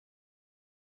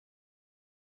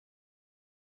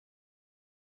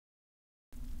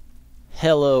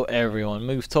Hello everyone,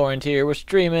 Moose Torrent here. We're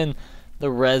streaming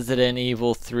the Resident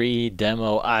Evil 3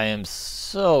 demo. I am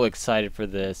so excited for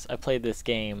this. I played this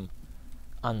game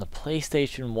on the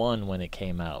PlayStation 1 when it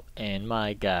came out, and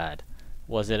my god,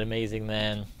 was it amazing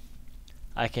then.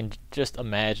 I can just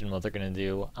imagine what they're going to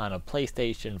do on a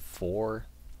PlayStation 4.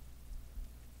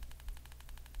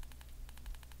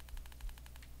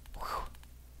 Whew.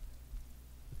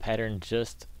 The pattern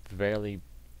just barely,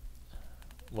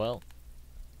 well,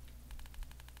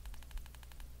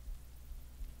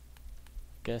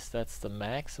 guess that's the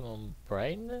maximum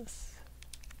brightness?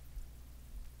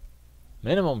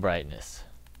 Minimum brightness.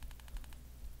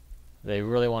 They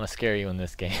really want to scare you in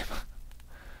this game.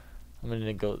 I'm going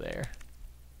to go there.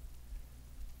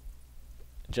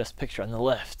 Just picture on the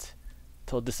left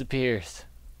till it disappears.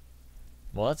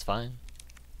 Well, that's fine.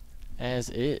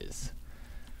 As is.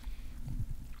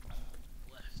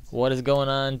 What is going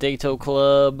on, Dato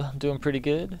Club? Doing pretty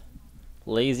good.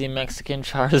 Lazy Mexican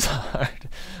Charizard.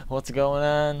 What's going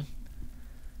on?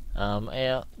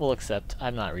 Yeah, we'll accept.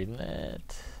 I'm not reading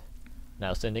that.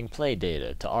 Now sending play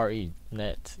data to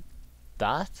RENet.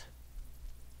 Dot?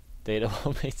 Data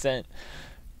will be sent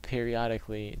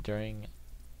periodically during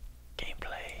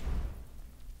gameplay.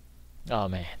 Oh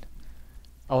man.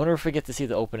 I wonder if we get to see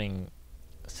the opening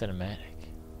cinematic.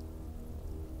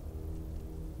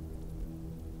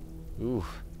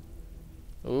 Oof.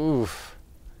 Oof.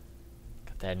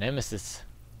 Got that nemesis.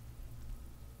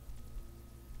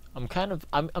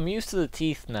 I'm used to the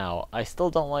teeth now. I still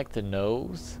don't like the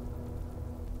nose.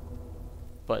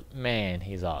 But man,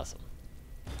 he's awesome.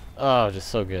 Oh, just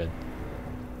so good.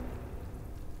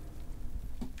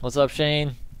 What's up,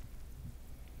 Shane?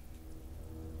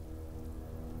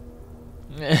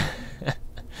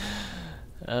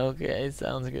 Okay,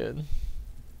 sounds good.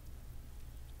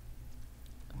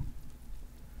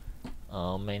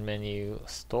 Main menu,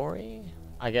 story?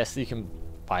 I guess you can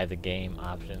buy the game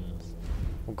options.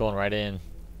 We're going right in.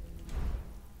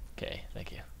 Okay,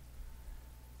 thank you.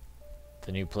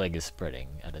 The new plague is spreading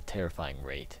at a terrifying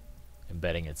rate,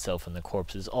 embedding itself in the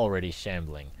corpses already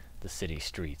shambling the city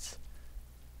streets.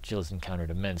 Jill has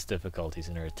encountered immense difficulties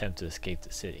in her attempt to escape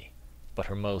the city, but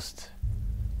her most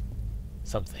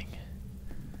something.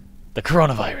 The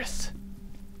coronavirus!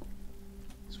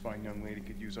 This fine young lady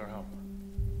could use our help.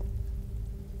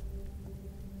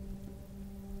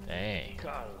 Dang.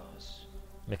 Carlos.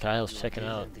 Mikhail's checking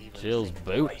out Jill's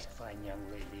booty. Fine young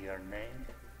lady, her name?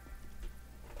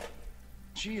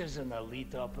 She is an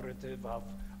elite operative of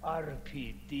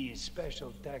RPD,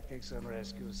 Special Tactics and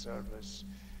Rescue Service.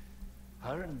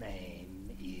 Her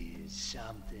name is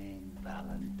something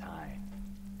Valentine.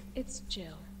 It's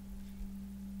Jill.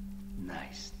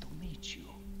 Nice to meet you,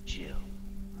 Jill.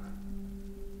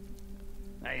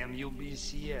 I am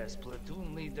UBCS,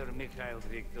 Platoon Leader Mikhail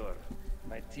Victor.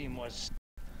 My team was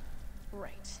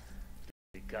Right.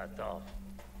 cut off,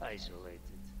 isolated.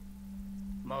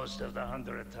 Most of the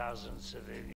 100,000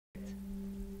 civilians.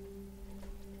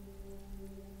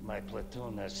 My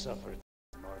platoon has suffered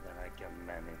more than I can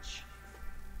manage.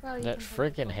 Well, you That can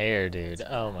freaking hair, dude.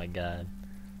 Oh my god.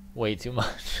 Way too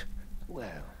much.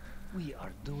 Well, we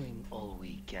are doing all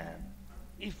we can.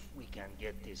 If we can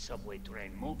get this subway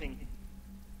train moving,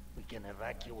 we can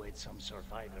evacuate some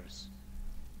survivors.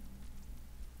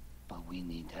 But we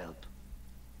need help.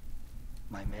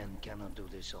 My men cannot do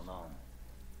this alone.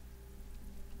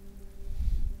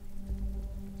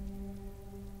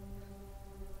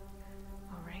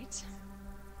 All right.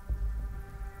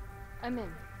 I'm in.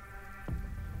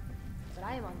 But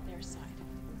I am on their side,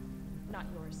 not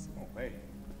yours. Oh, hey.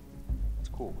 It's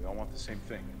cool. We all want the same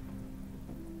thing.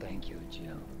 Thank you,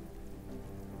 Jill.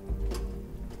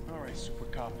 All right, Super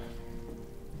Cop.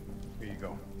 Here you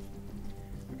go.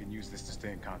 We can use this to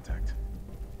stay in contact.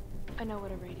 I know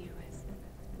what a radio is.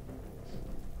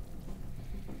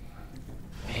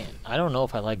 Man, I don't know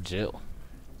if I like Jill.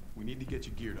 We need to get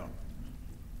you geared up.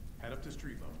 Head up to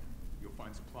street level. You'll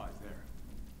find supplies there.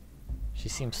 She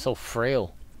seems so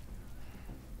frail.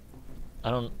 I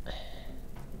don't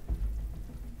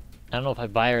know if I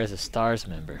buy her as a STARS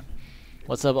member.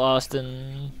 What's up,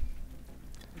 Austin?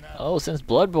 Oh, since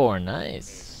Bloodborne,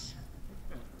 nice.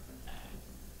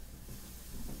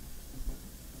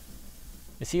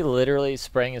 Is he literally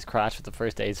spraying his crotch with the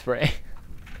first aid spray?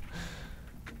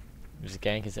 Just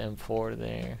gank his M4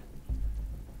 there.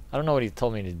 I don't know what he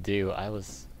told me to do. I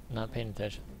was not paying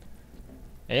attention.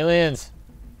 Aliens!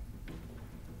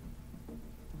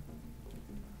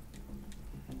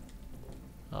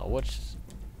 Oh, which...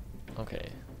 Okay.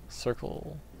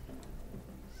 Circle.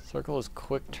 Circle is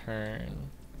quick turn.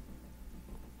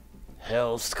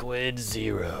 Hell Squid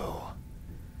 0.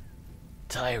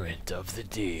 Tyrant of the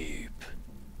Deep.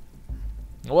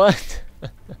 What?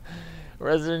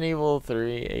 Resident Evil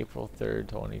 3, April 3rd,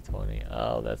 2020.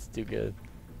 Oh, that's too good.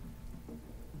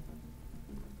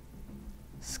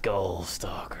 Skull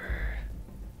Stalker.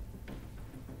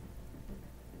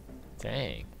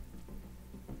 Dang.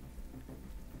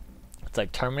 It's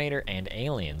like Terminator and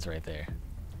Aliens right there.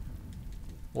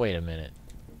 Wait a minute.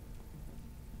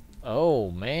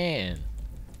 Oh, man.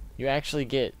 You actually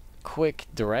get quick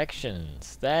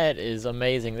directions. That is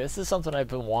amazing. This is something I've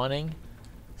been wanting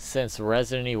since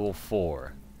Resident Evil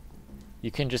 4.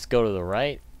 You can just go to the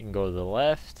right, you can go to the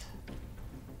left,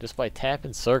 just by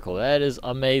tapping circle. That is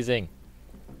amazing.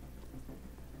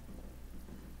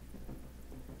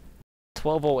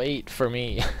 1208 for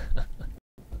me.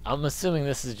 I'm assuming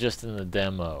this is just in the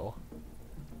demo.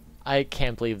 I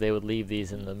can't believe they would leave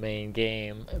these in the main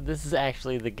game. This is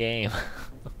actually the game.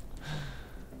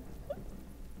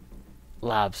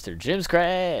 Lobster, Jim's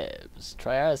Crabs.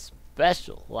 Try our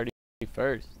special.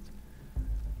 31st.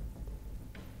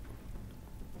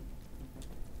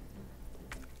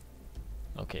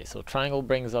 Okay, so triangle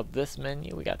brings up this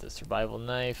menu. We got the survival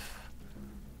knife.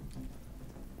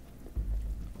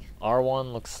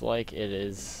 R1 looks like it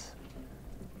is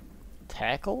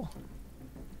tackle.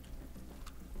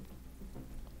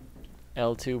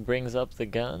 L2 brings up the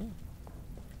gun.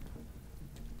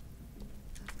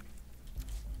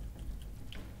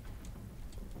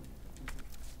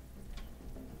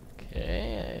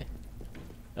 Okay.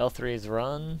 L3 is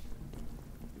run.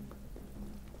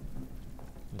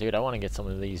 Dude, I want to get some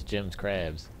of these Jim's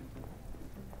Crabs.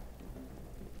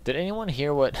 Did anyone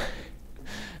hear what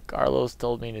Carlos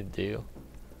told me to do?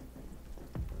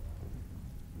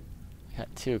 I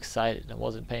got too excited and I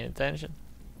wasn't paying attention.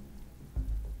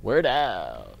 Word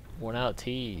out. Worn out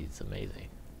tees. Amazing.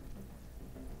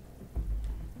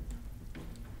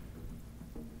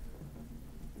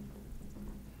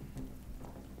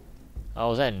 Oh,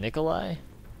 was that Nikolai?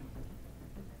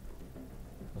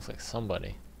 Looks like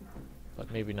somebody.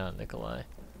 But maybe not Nikolai.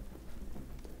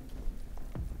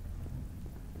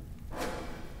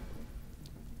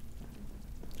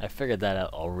 I figured that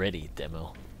out already,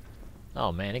 demo.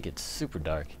 Oh man, it gets super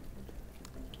dark.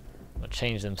 I'm gonna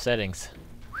change them settings.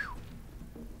 Whew.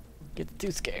 Get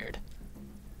too scared.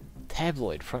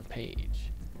 Tabloid front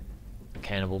page.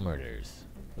 Cannibal Murders.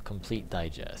 A complete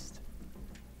digest.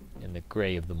 In the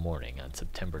gray of the morning on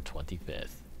September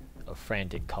 25th, a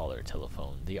frantic caller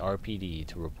telephoned the RPD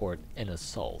to report an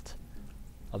assault.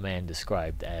 A man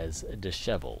described as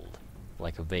disheveled,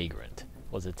 like a vagrant,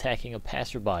 was attacking a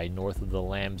passerby north of the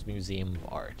Lambs Museum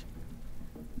of Art.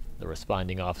 The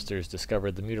responding officers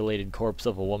discovered the mutilated corpse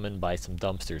of a woman by some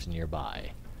dumpsters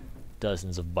nearby.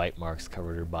 Dozens of bite marks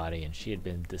covered her body and she had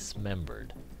been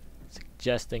dismembered,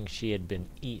 suggesting she had been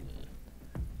eaten.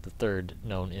 The third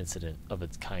known incident of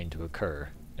its kind to occur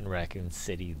in Raccoon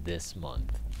City this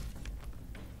month.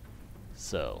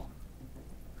 So,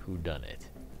 who done it?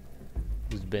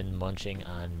 Who's been munching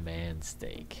on man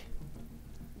steak?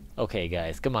 Okay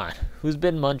guys, come on. Who's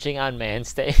been munching on man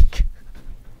steak?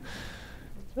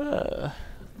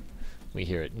 We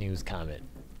hear it, news comment.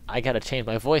 I gotta change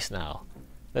my voice now.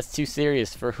 That's too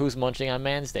serious for who's munching on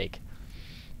man steak.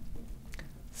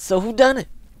 So who done it?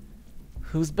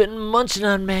 Who's been munching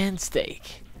on man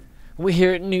steak? We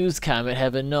here at News Comment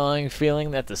have a gnawing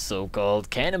feeling that the so-called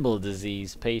cannibal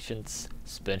disease patients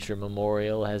Spencer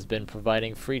Memorial has been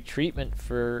providing free treatment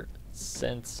for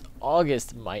since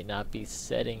August might not be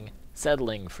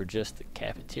settling for just the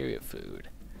cafeteria food.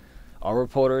 Our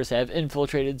reporters have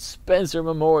infiltrated Spencer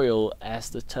Memorial,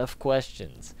 asked the tough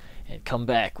questions, and come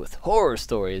back with horror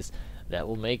stories that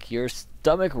will make your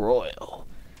stomach roil.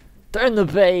 Turn the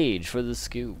page for the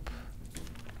scoop.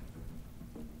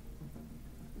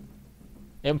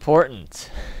 Important.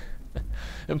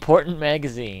 Important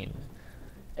magazine.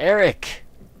 Eric!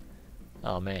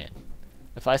 Oh man.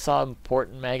 If I saw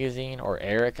Important magazine or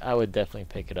Eric, I would definitely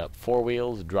pick it up. Four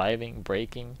Wheels, driving,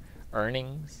 braking,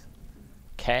 earnings,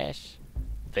 cash.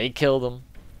 They killed him.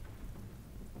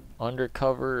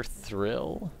 Undercover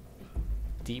thrill.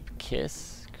 Deep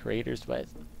kiss. Creators by...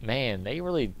 Man, they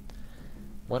really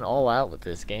went all out with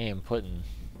this game, putting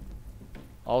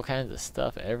all kinds of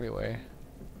stuff everywhere.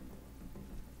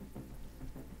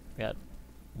 Got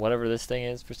whatever this thing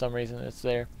is, for some reason it's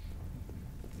there.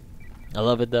 I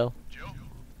love it though. Joe,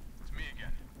 it's me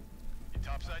again. You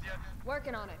topside yet?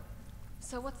 Working on it.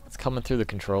 So what's It's coming through the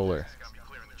controller. It's got me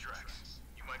clearing the tracks.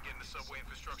 You might get the subway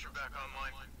infrastructure back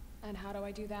online. and how do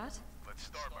I do that? Let's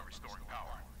start by restoring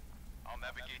power. I'll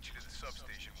navigate you to the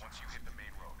substation once you hit the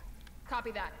main road.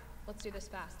 Copy that. Let's do this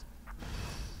fast.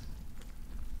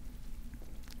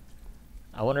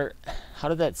 I wonder How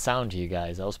did that sound to you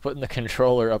guys? I was putting the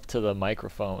controller up to the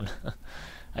microphone.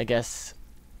 I guess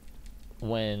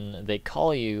when they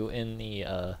call you in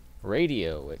the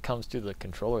radio, it comes through the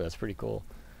controller. That's pretty cool.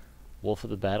 Wolf of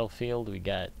the Battlefield. We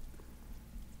got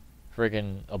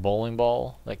friggin' a bowling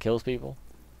ball that kills people.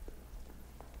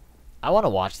 I want to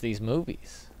watch these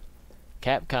movies.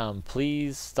 Capcom,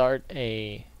 please start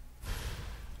a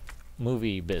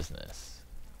movie business.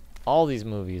 All these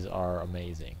movies are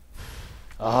amazing.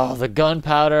 Oh, the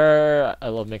gunpowder! I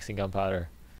love mixing gunpowder.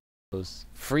 Those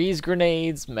freeze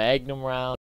grenades, magnum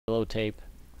round, yellow tape.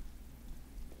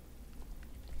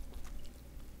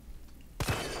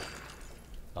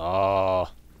 Oh,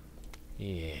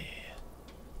 yeah.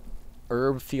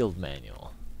 Herb Field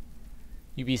Manual.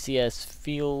 UBCS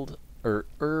Field or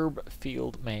Herb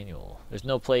Field Manual. There's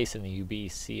no place in the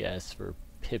UBCS for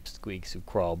pipsqueaks who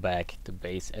crawl back to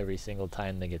base every single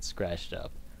time they get scratched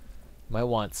up. You might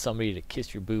want somebody to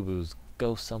kiss your boo-boos.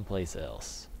 Go someplace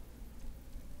else.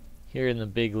 Here in the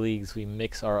big leagues, we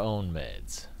mix our own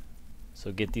meds.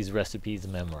 So get these recipes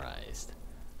memorized.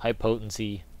 High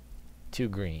potency, 2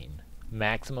 green.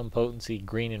 Maximum potency,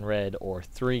 green and red, or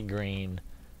 3 green.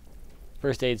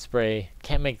 First aid spray.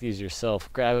 Can't make these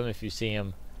yourself. Grab them if you see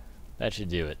them. That should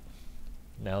do it.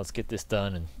 Now let's get this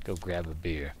done and go grab a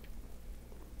beer.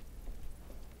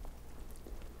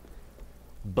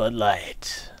 Bud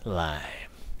Light, lime.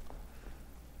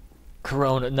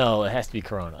 Corona. No, it has to be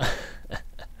Corona.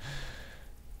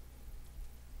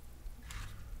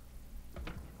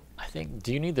 I think,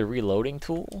 do you need the reloading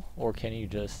tool? Or can you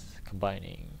just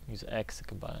combining? Use X to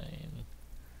combine.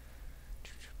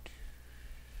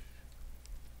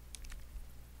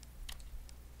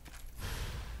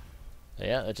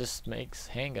 Yeah, it just makes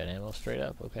handgun ammo straight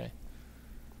up, okay.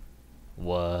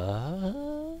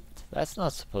 What? That's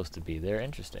not supposed to be there.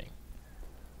 Interesting.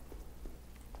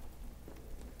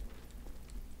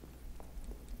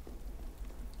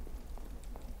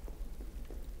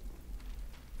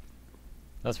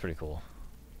 That's pretty cool.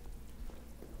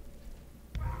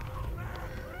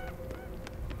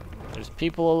 There's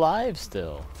people alive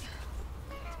still.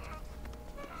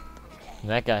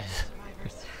 And that guy's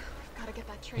Survivors. Gotta get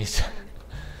that train.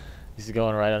 He's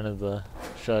going right under the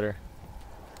shutter.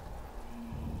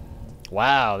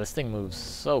 Wow, this thing moves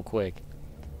so quick.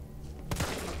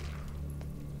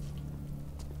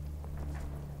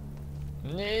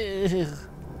 I'm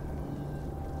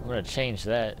gonna change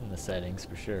that in the settings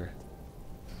for sure.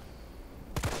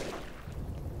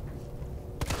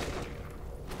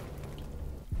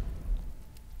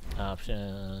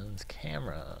 Options,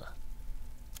 camera.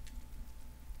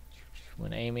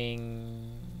 When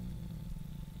aiming,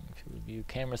 view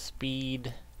camera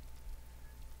speed.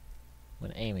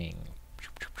 When aiming.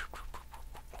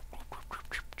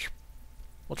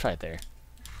 We'll try it there.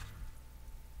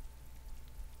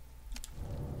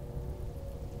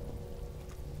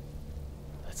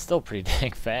 That's still pretty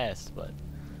dang fast, but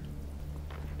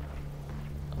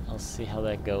I'll see how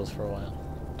that goes for a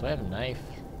while. Do I have a knife?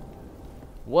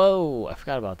 Whoa, I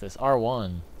forgot about this.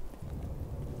 R1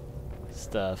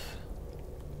 stuff.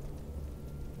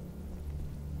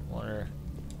 Wonder.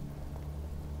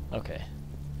 Okay.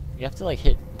 You have to like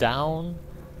hit down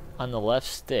on the left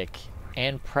stick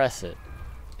and press it,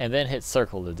 and then hit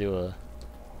circle to do a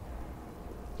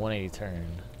 180 turn.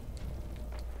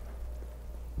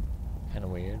 Kind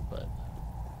of weird, but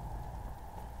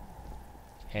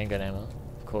handgun ammo,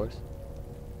 of course.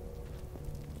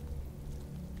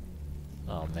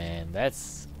 Oh man,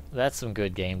 that's some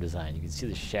good game design. You can see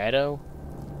the shadow.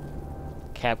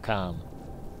 Capcom,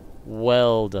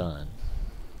 well done.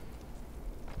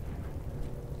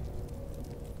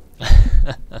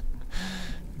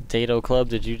 Dato Club,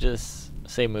 did you just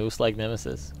say moose like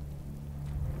Nemesis?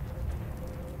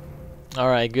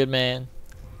 Alright, good man.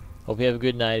 Hope you have a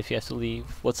good night if you have to leave.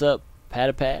 What's up,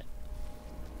 Pat-a-Pat?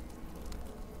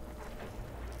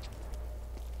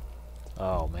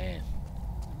 Oh man.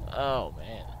 Oh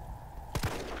man.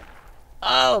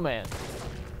 Oh man.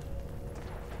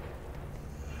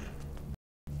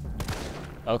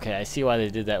 Okay, I see why they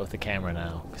did that with the camera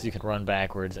now. Because you can run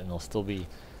backwards and they'll still be...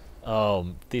 Oh,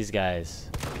 these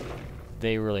guys.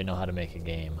 They really know how to make a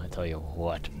game. I tell you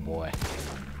what, boy.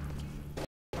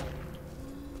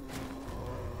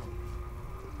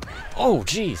 Oh,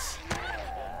 jeez.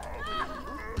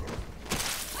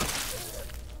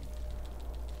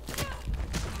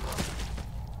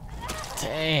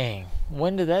 Dang.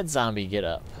 When did that zombie get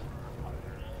up?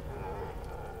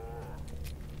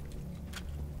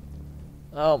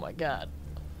 Oh my god.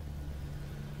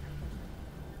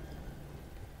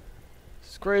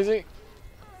 It's crazy.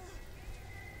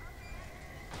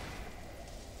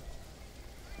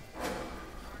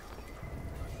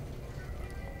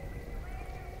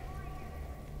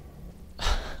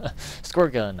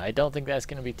 Squirt gun. I don't think that's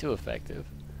gonna be too effective.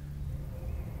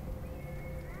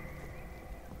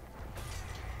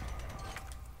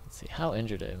 Let's see, how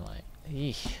injured am I?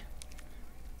 Eesh.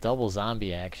 Double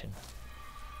zombie action.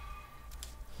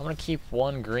 I'm gonna keep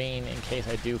one green in case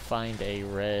I do find a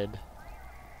red.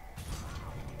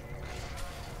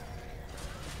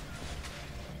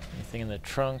 Anything in the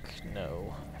trunk?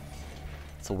 No.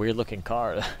 It's a weird looking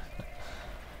car.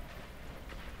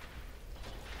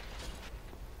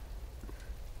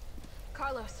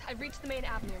 Carlos, I've reached the main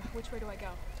avenue. Which way do I go?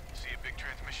 See a big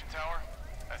transmission tower?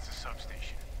 That's the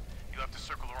substation. You'll have to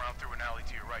circle around through an alley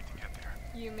to your right to get there.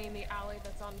 You mean the alley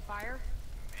that's on fire?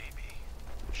 Maybe.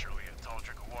 Surely a tall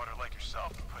drink of water like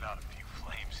yourself can put out a few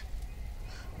flames.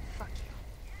 Fuck you.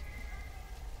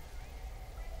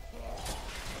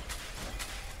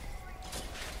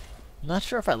 I'm not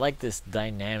sure if I like this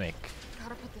dynamic,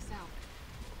 Gotta put this out.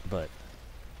 but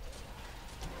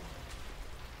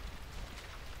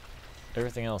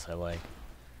everything else I like.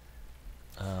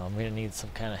 I'm gonna need some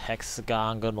kind of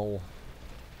hexagonal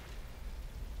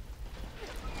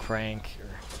crank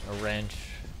or a wrench,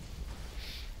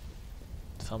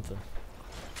 something.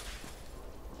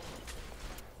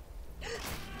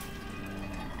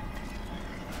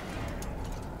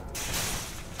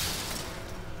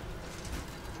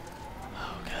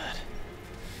 Oh God!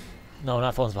 No,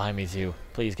 not the ones behind me too.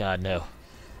 Please God, no.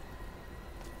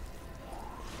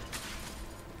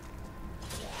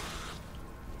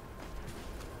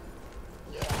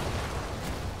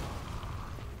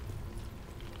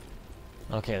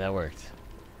 Okay, that worked.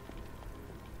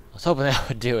 I was hoping that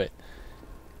would do it,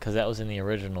 because that was in the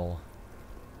original.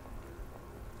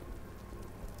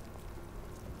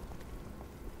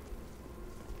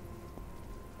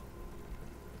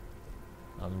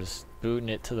 I'm just booting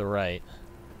it to the right,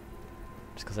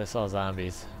 just because I saw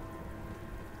zombies.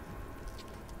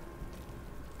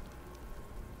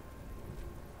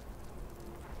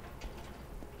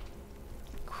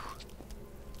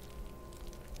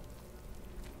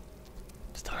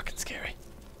 It's dark and scary.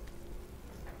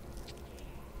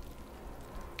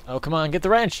 Oh, come on, get the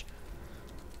wrench!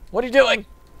 What are you doing?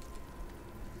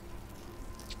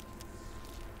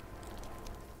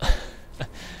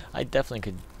 I definitely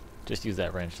could just use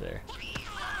that wrench there.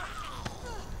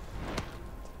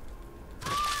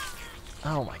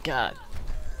 Oh my God.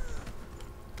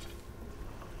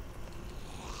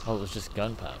 Oh, it was just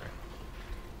gunpowder.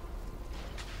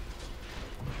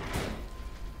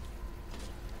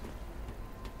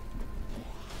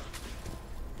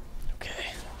 Okay.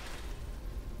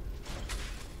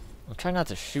 I'm trying not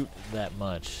to shoot that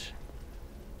much,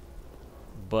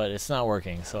 but it's not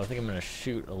working, so I think I'm gonna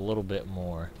shoot a little bit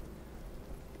more.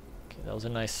 Okay, that was a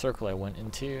nice circle I went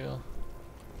into.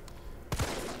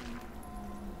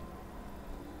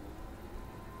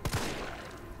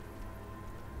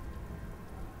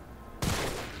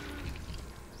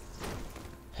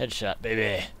 Headshot,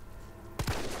 baby.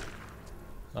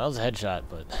 Well, that was a headshot,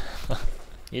 but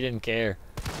he didn't care.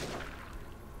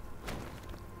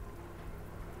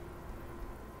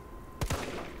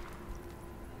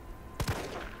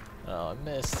 Oh, I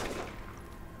missed.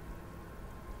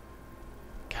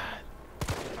 God.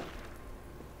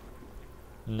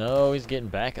 No, he's getting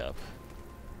back up.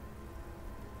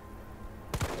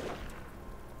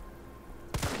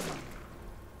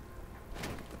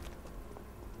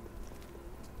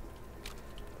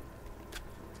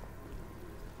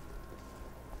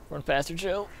 Run faster,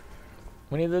 Joe.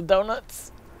 We need the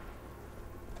donuts.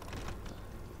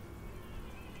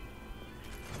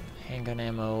 Handgun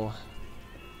ammo.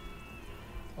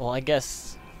 Well, I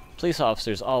guess police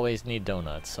officers always need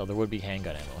donuts, so there would be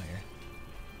handgun ammo here.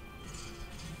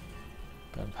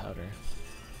 Gunpowder.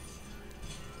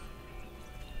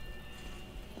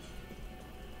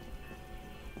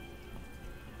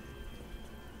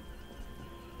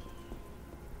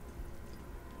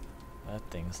 That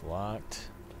thing's locked.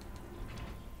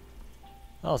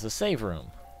 Oh, it's a save room.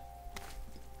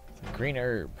 It's a green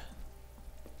herb.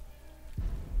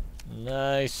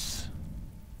 Nice.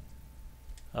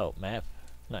 Oh, map.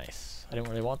 Nice. I didn't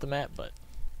really want the map, but...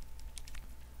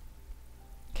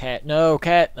 Cat. No,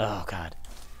 cat. Oh, God.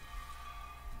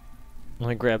 Let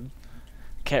me grab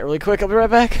cat really quick. I'll be right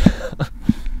back.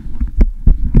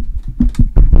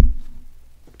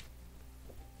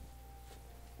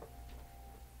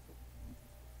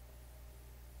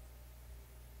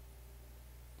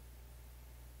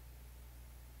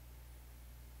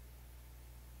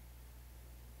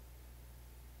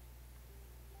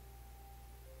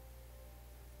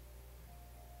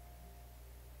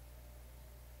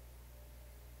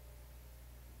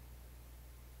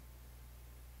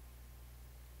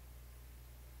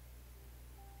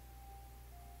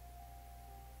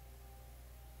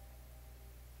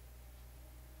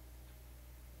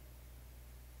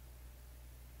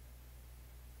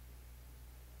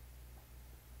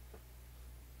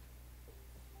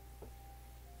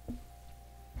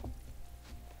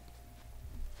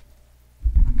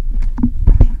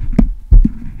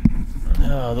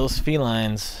 Oh, those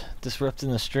felines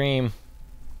disrupting the stream.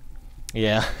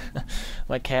 Yeah,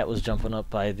 my cat was jumping up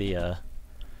by the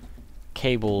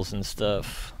cables and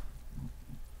stuff.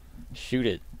 Shoot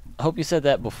it. I hope you said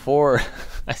that before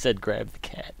I said grab the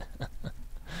cat.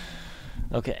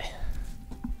 Okay.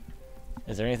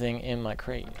 Is there anything in my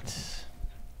crate?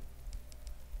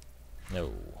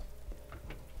 No.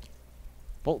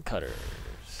 Bolt cutters.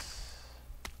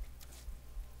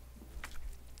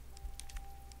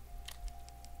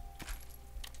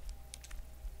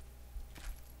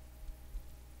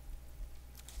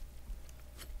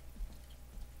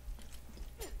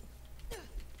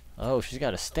 Oh, she's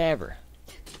got a stabber.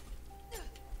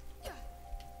 I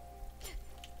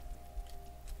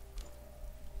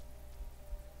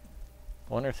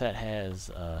wonder if that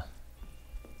has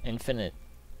infinite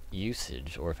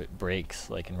usage, or if it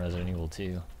breaks like in Resident Evil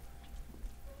 2.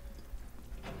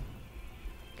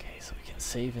 Okay, so we can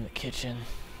save in the kitchen.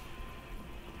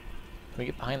 Can we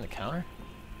get behind the counter?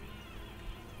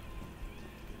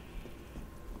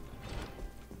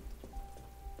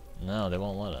 No, they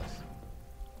won't let us.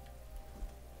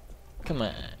 Come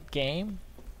on, game.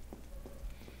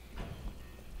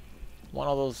 Want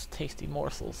all those tasty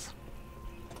morsels.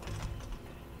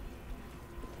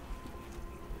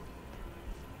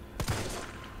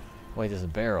 Wait, there's a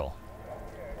barrel.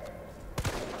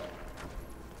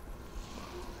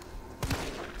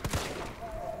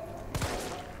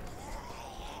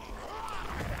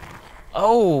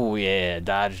 Oh, yeah,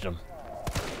 dodged him.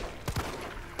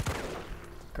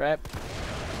 Crap.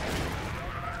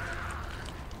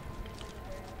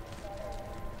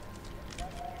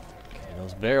 Okay,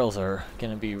 those barrels are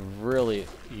gonna be really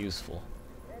useful.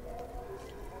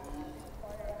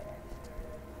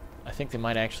 I think they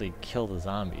might actually kill the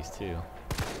zombies too.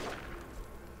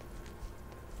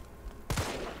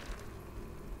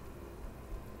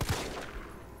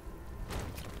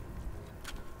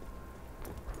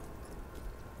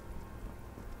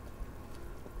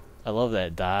 I love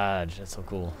that dodge. That's so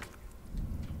cool.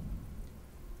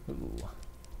 Ooh.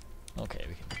 Okay,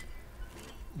 we can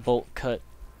bolt cut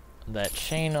that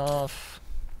chain off.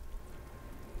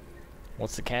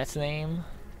 What's the cat's name?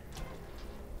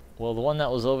 Well, the one that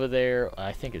was over there,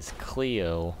 I think it's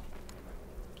Cleo.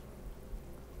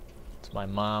 It's my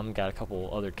mom. Got a couple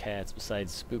other cats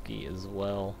besides Spooky as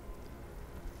well.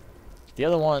 The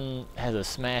other one has a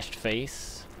smashed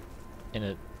face and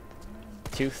a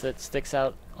tooth that sticks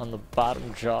out on the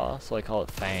bottom jaw, so I call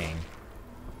it Fang.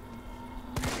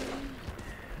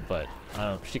 But I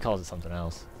don't. She calls it something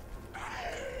else.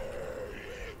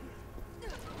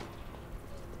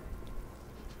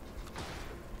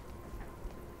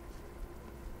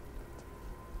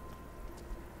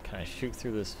 Can I shoot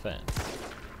through this fence?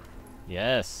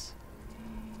 Yes.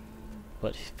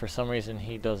 But for some reason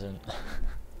he doesn't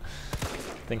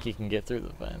think he can get through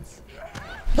the fence.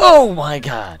 Oh my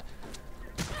god!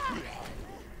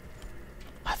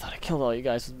 I thought I killed all you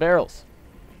guys with barrels.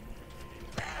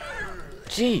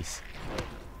 Jeez.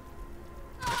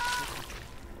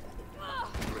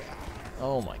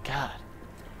 Oh my god.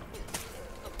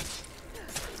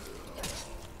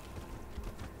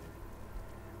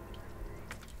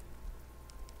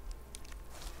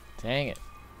 Dang it.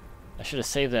 I should have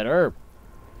saved that herb.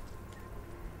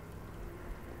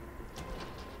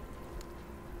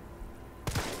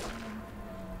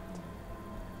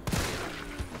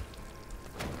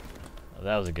 Oh,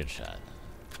 that was a good shot.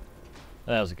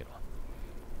 That was a good one.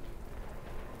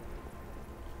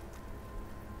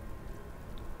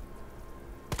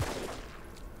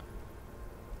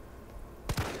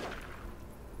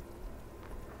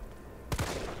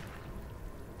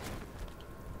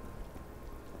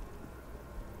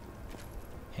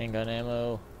 Handgun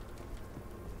ammo.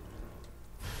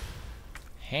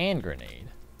 Hand grenade.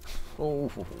 Oh.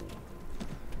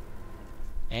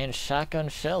 And shotgun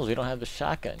shells. We don't have the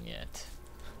shotgun yet.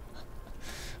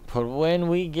 But when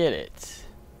we get it,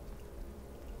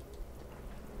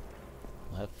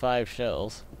 we'll have 5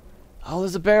 shells. Oh,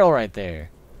 there's a barrel right there.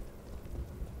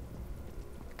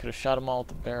 Could have shot them all with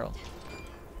the barrel.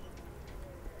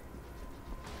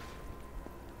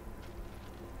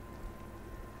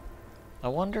 I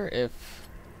wonder if...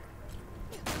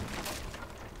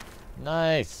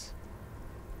 Nice!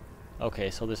 Okay,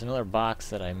 so there's another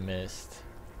box that I missed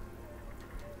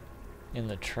in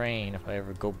the train, if I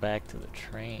ever go back to the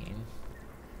train.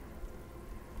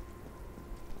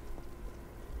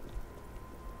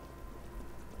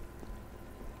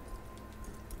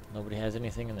 Nobody has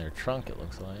anything in their trunk, it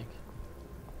looks like.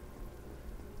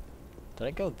 Did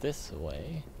I go this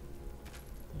way?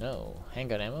 No.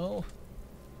 Handgun ammo?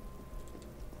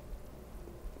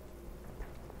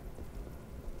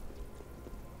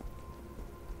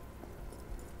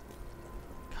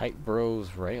 Kite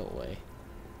Bros Railway.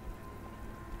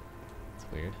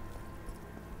 That's weird.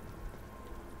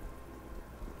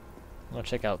 I'm gonna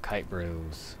check out Kite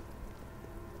Bros.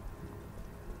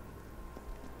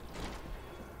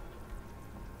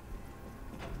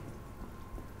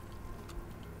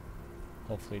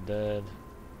 Hopefully dead.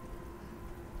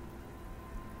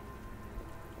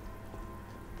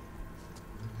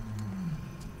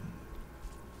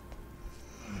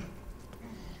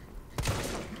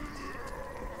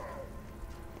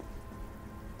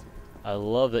 I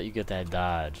love that you get that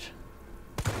dodge.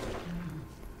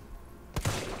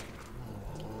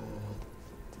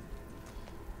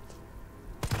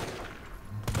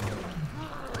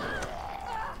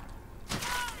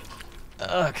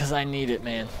 Cause I need it,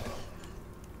 man.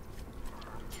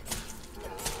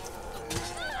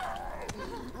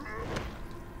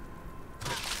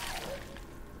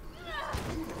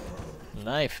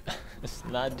 Knife. It's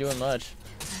not doing much.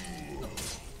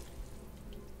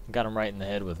 Got him right in the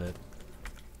head with it.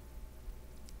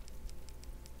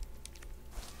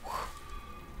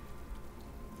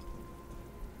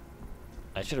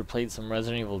 I should have played some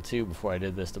Resident Evil 2 before I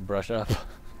did this to brush up.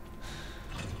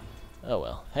 Oh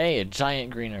well. Hey, a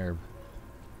giant green herb.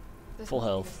 This Full must be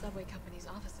health. the subway company's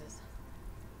offices.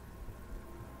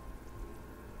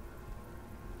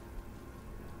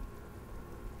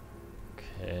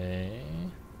 Okay.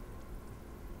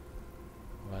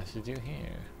 What do I have to do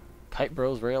here? Kite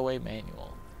Bros Railway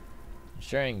Manual.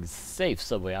 Ensuring safe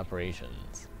subway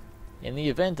operations. In the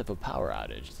event of a power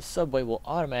outage, the subway will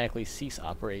automatically cease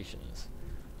operations.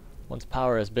 Once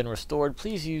power has been restored,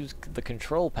 please use the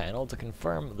control panel to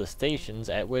confirm the stations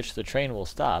at which the train will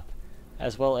stop,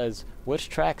 as well as which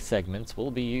track segments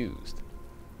will be used.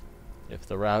 If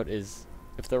the route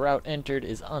entered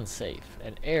is unsafe,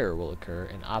 an error will occur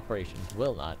and operations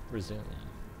will not resume.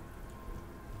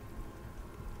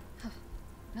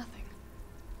 Nothing.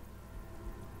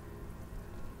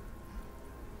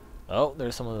 Oh,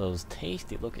 there's some of those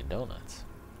tasty looking donuts.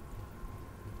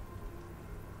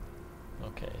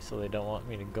 Okay, so they don't want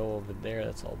me to go over there.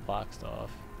 That's all boxed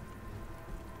off.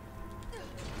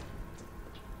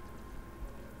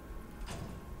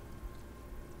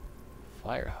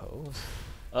 Fire hose.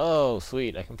 Oh,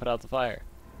 sweet. I can put out the fire.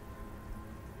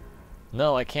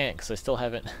 No, I can't because I still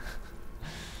haven't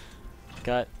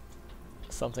got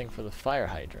something for the fire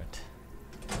hydrant.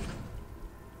 I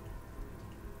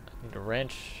need a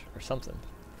wrench or something.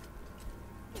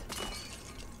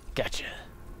 Gotcha.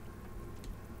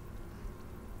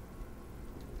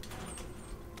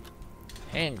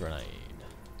 Hand grenade.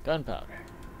 Gunpowder.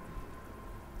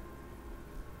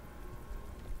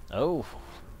 Oh.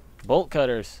 Bolt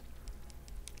cutters.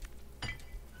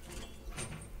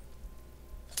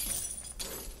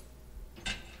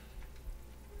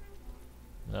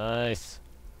 Nice.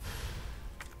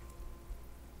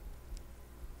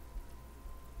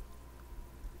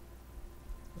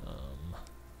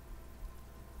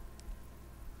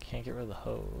 Can't get rid of the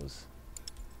hose.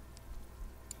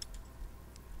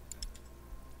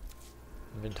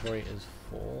 Inventory is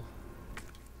full.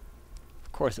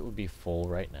 Of course it would be full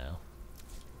right now.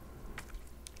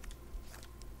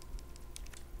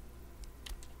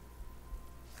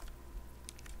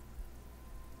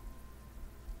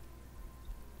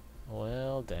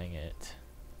 Well, dang it.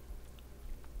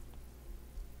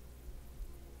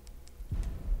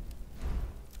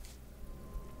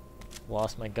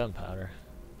 Lost my gunpowder.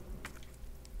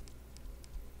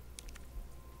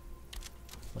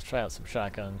 Let's try out some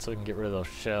shotguns so we can get rid of those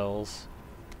shells.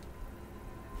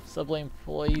 Subway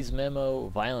employees memo,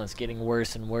 violence getting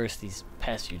worse and worse these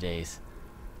past few days.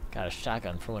 Got a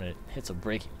shotgun for when it hits a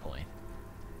breaking point.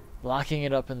 Locking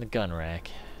it up in the gun rack.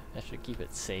 That should keep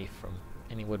it safe from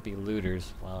any would-be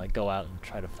looters while I go out and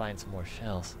try to find some more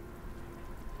shells.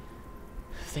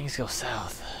 If things go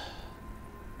south,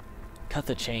 cut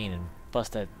the chain and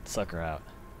bust that sucker out.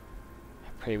 I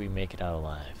pray we make it out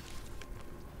alive.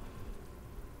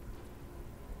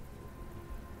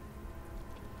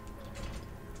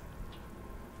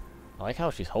 I like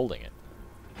how she's holding it.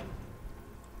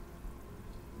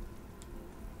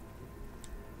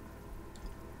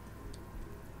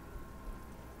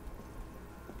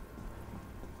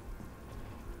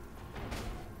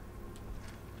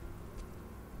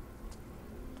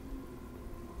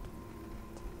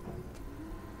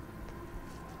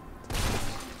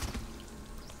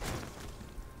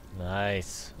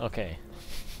 Nice. Okay.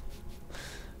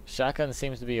 Shotgun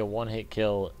seems to be a one-hit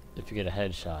kill if you get a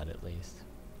headshot at least.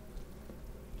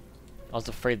 I was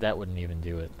afraid that wouldn't even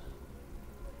do it.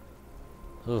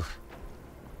 Oof.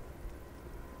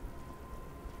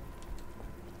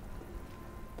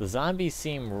 The zombies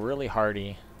seem really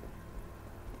hardy.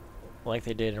 like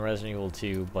they did in Resident Evil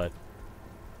 2, but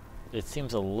it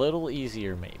seems a little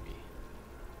easier maybe.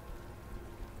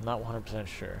 I'm not 100%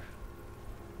 sure.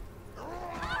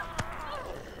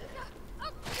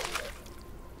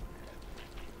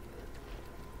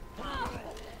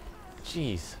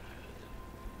 Jeez.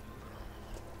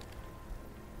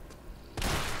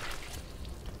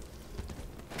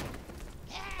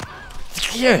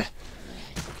 Yeah.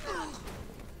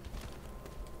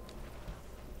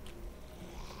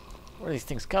 Where are these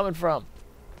things coming from?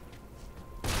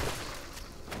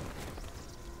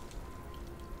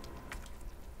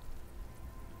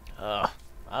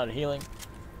 Out of healing.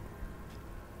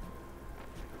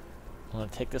 I'm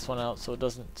gonna take this one out so it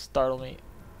doesn't startle me.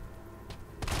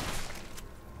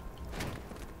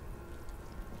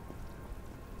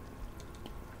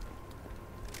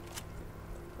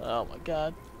 Oh my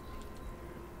god.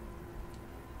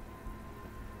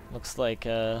 Looks like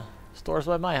stores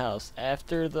by my house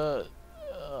after the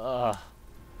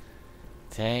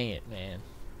dang it, man.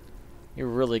 You're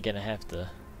really gonna have to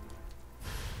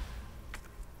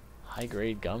high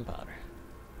grade gunpowder.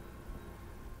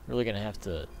 Really gonna have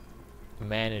to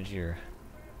manage your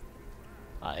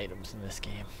items in this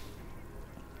game.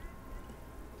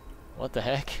 What the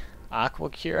heck? Aqua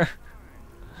cure?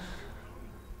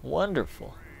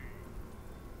 Wonderful.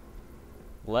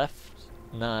 Left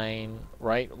 9,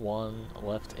 right 1,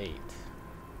 left 8.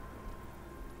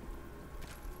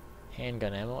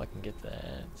 Handgun ammo, I can get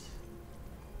that.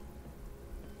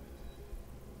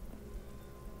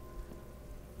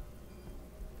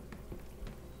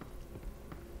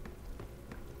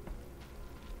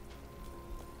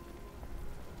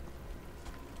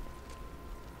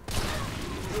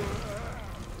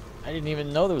 I didn't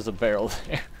even know there was a barrel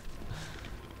there.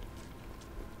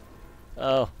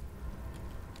 Oh.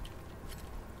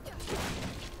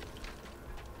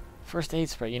 First aid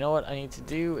spray. You know what I need to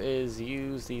do is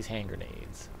use these hand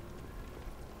grenades.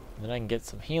 And then I can get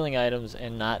some healing items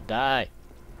and not die.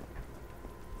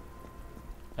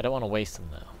 I don't want to waste them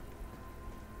though.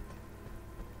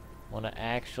 I want to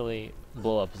actually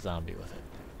blow up a zombie with it.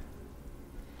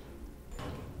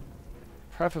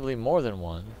 Preferably more than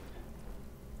one.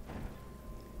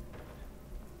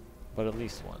 But at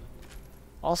least one.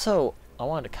 Also, I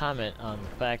wanted to comment on the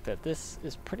fact that this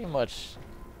is pretty much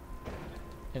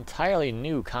entirely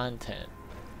new content.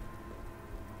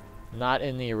 Not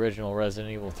in the original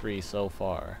Resident Evil 3 so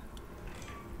far.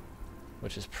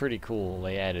 Which is pretty cool.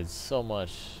 They added so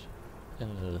much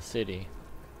into the city.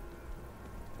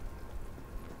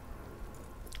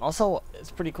 Also,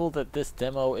 it's pretty cool that this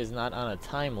demo is not on a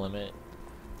time limit.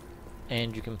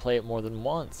 And you can play it more than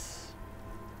once.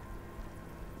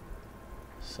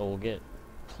 So we'll get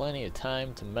plenty of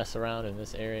time to mess around in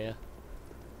this area.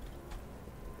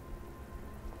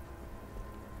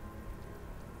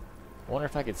 I wonder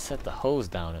if I could set the hose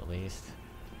down at least.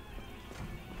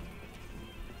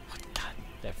 God,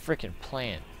 that frickin'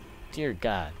 plant. Dear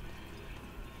God.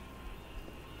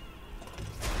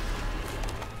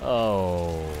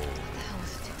 Oh.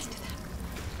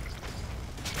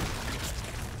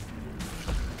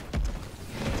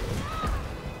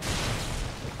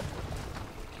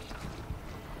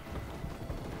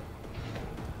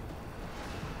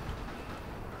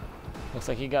 Looks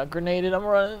like he got grenaded. I'm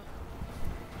running.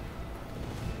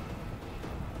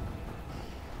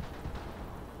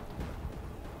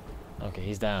 Okay,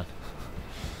 he's down.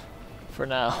 For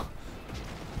now.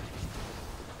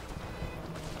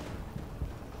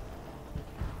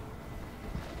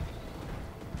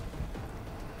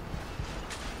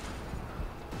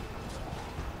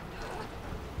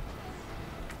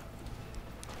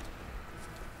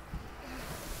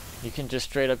 You can just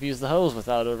straight up use the hose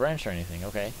without a wrench or anything.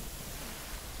 Okay.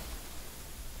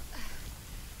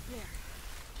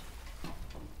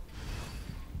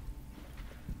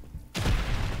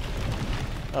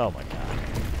 Oh my god.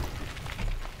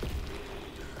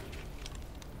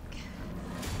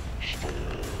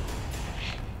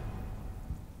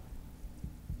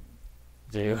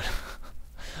 Dude.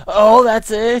 Oh,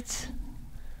 that's it?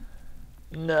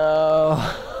 No.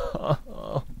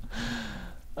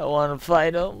 I want to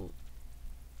fight him.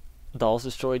 Dolls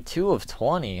destroyed 2 of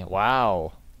 20.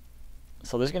 Wow.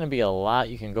 So there's going to be a lot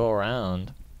you can go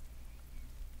around.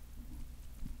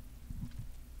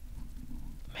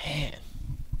 Man.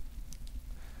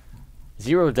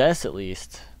 0 deaths at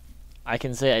least. I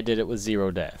can say I did it with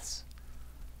 0 deaths.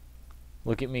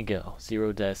 Look at me go.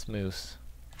 0 deaths, Moose.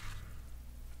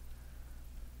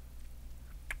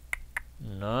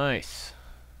 Nice.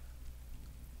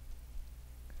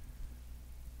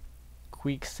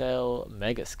 Quick Cell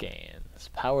Mega Scans.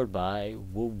 Powered by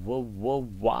WOOOOO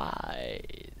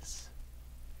Wise.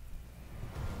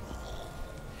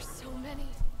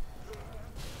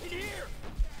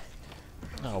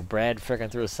 Oh, Brad frickin'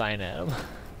 threw a sign at him.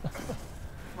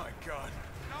 My God.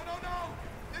 No!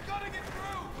 They're gonna get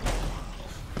through!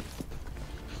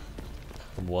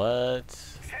 What?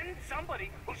 Send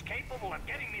somebody who's capable of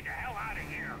getting me the hell out of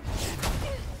here.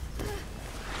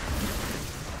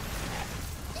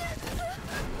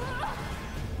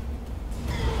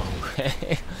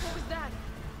 Okay. What was that?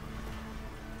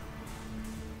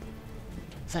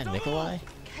 Is that Nikolai?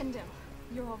 Kendo,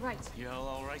 you're all right. You're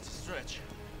all right to stretch.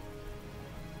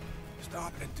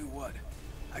 Stop and do what?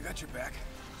 I got your back.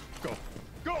 Go!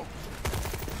 Go!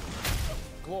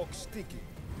 Cloak sticky.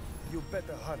 You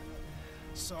better hurry.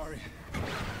 Sorry.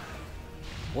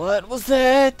 What was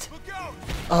that? Look out!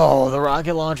 Oh, the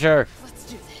rocket launcher. Let's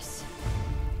do this.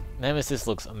 Nemesis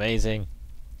looks amazing.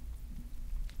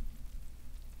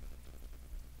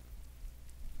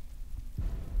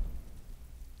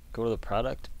 Go to the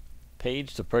product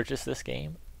page to purchase this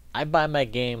game. I buy my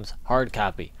games hard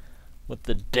copy with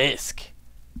the disc.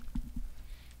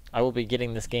 I will be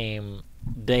getting this game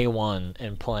day one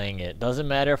and playing it. Doesn't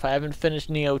matter if I haven't finished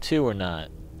Neo 2 or not.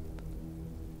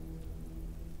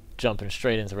 Jumping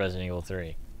straight into Resident Evil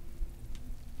 3.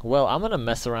 Well, I'm gonna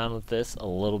mess around with this a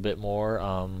little bit more.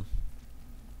 I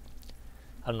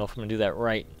don't know if I'm gonna do that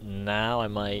right now. I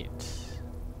might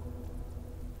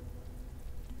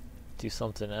do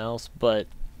something else, but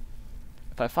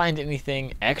if I find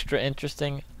anything extra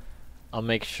interesting, I'll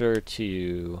make sure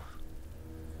to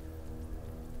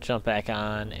jump back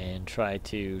on and try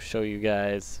to show you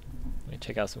guys. Let me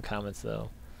check out some comments though.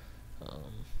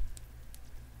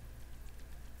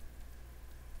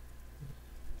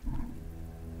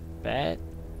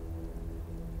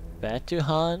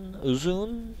 Batuhan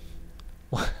Uzun?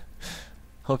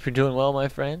 Hope you're doing well, my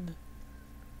friend.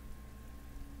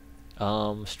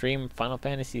 Stream Final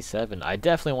Fantasy VII. I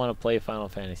definitely want to play Final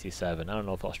Fantasy VII. I don't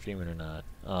know if I'll stream it or not.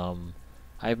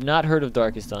 I have not heard of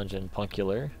Darkest Dungeon.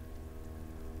 Punkular.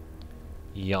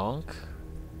 Yonk.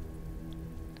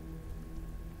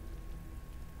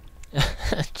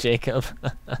 Jacob.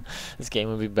 This game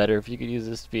would be better if you could use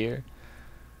a spear.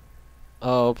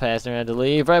 Oh, Pastor had to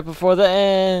leave right before the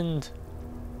end.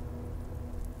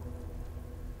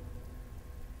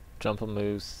 Jump 'em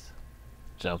moose.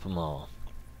 Jump 'em all.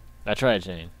 That's right,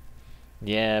 Jane.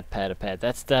 Yeah, pat-a-pat.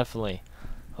 That's definitely...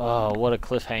 Oh, what a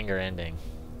cliffhanger ending.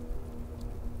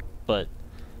 But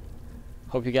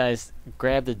hope you guys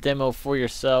grab the demo for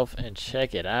yourself and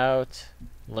check it out.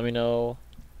 Let me know.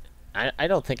 I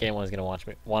don't think anyone's gonna want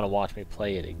to watch me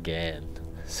play it again.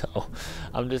 So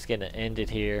I'm just gonna end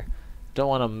it here. Don't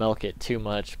want to milk it too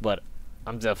much, but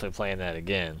I'm definitely playing that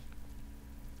again.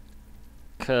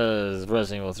 Cause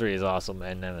Resident Evil 3 is awesome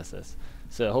and Nemesis.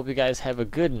 So hope you guys have a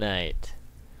good night.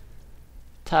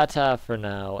 Ta-ta for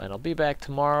now, and I'll be back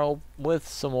tomorrow with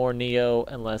some more Neo,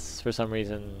 unless for some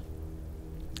reason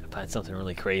I find something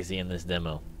really crazy in this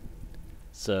demo.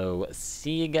 So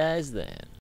see you guys then.